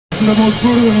the most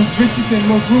brutal and vicious and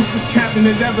most ruthless captain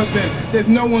there's ever been. There's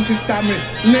no one can stop me.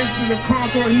 Lynch to the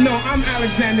conqueror. No, I'm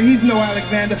Alexander. He's no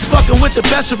Alexander. Fucking with the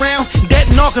best around, dead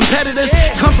and all competitors.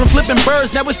 Come from flipping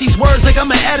birds, now it's these words like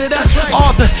I'm an editor.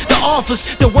 Author, the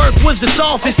office, the work was the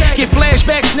softest. Get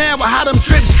flashbacks now of how them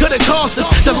trips could've cost us.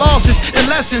 The losses, the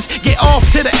lessons, get off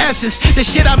to the essence. The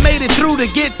shit I made it through to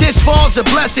get this far's a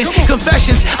blessing.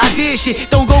 Confessions, I did shit,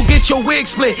 don't go get your wig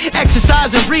split.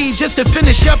 Exercise and read just to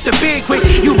finish up the bid quick.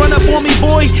 You run up on me,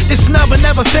 boy, this snub will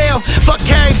never fail. Fuck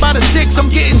carried by the 6, I'm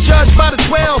getting judged by the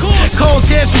 12. Cold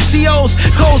stares from COs,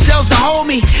 cold cells to hold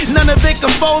me. None of it can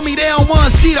fold me, they don't wanna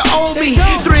see the old me.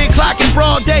 3 o'clock in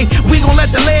broad day, we gon' let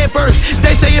the lead burst.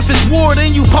 They say if it's war,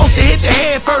 then you supposed to hit the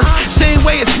head first. Same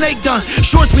way a snake done,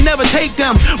 shorts we never take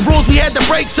them. Rules we had to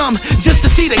break some, just to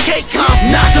see the cake come.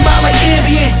 Knocked him out like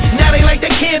ambient, now they like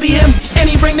that can't be him.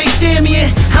 Any ring they stand me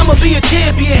in, I'ma be a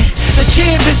champion. The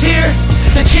champ is here,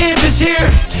 the champ is here,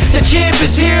 the champ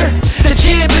is here, the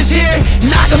champ is here.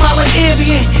 Knock him out like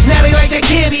ambient, now they like that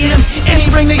can't be him.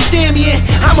 Any ring they stand me in,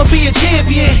 I'ma be a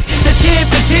champion. The champ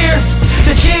is here,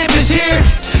 the champ is here,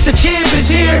 the champ is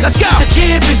here. Let's go. The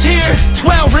champ is here.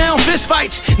 12-round fist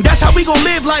fights, that's how we gon'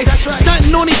 live life.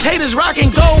 Stunting on these haters, rocking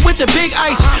gold with the big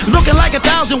ice. Looking like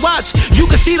 1,000 watts, you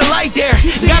can see the light there.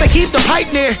 Gotta keep the pipe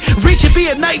near, reach it be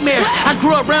a nightmare. I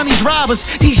grew up around these robbers,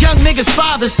 these young niggas'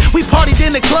 fathers. We partied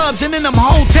in the clubs and in them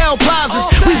hotel plazas.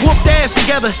 We whooped ass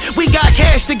together, we got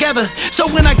cash together. So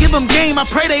when I give them game, I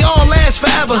pray they all last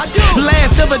forever.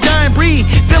 Last of a dying breed,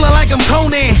 feeling like I'm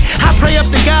Conan. I pray up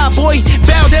to God, boy,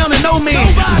 bow down to no man.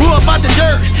 Grew up out the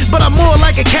dirt, but I'm more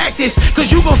like a cactus.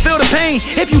 Cause you gon' feel the pain,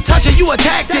 if you touch it, you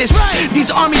attack this.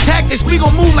 These army tactics, we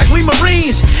gon' move like we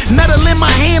Marines. Metal in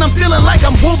my hand, I'm feeling like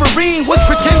I'm Wolverine. What's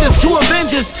pretenders to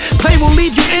Avengers? Play will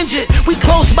leave you injured. We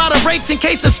close by the brakes in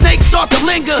case the snakes start to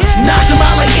linger. Knock them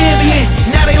out like ambient,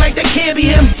 now they like that can't be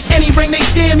him. Any ring they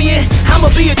stand me in,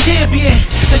 I'ma be a champion.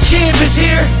 The champ is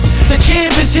here, the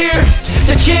champ is here,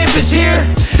 the champ is here,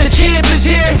 the champ is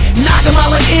here. Knock them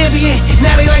out like ambient,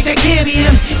 now they like that can't be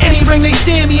him. Any ring they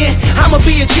stand me in, I'ma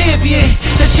be a champion.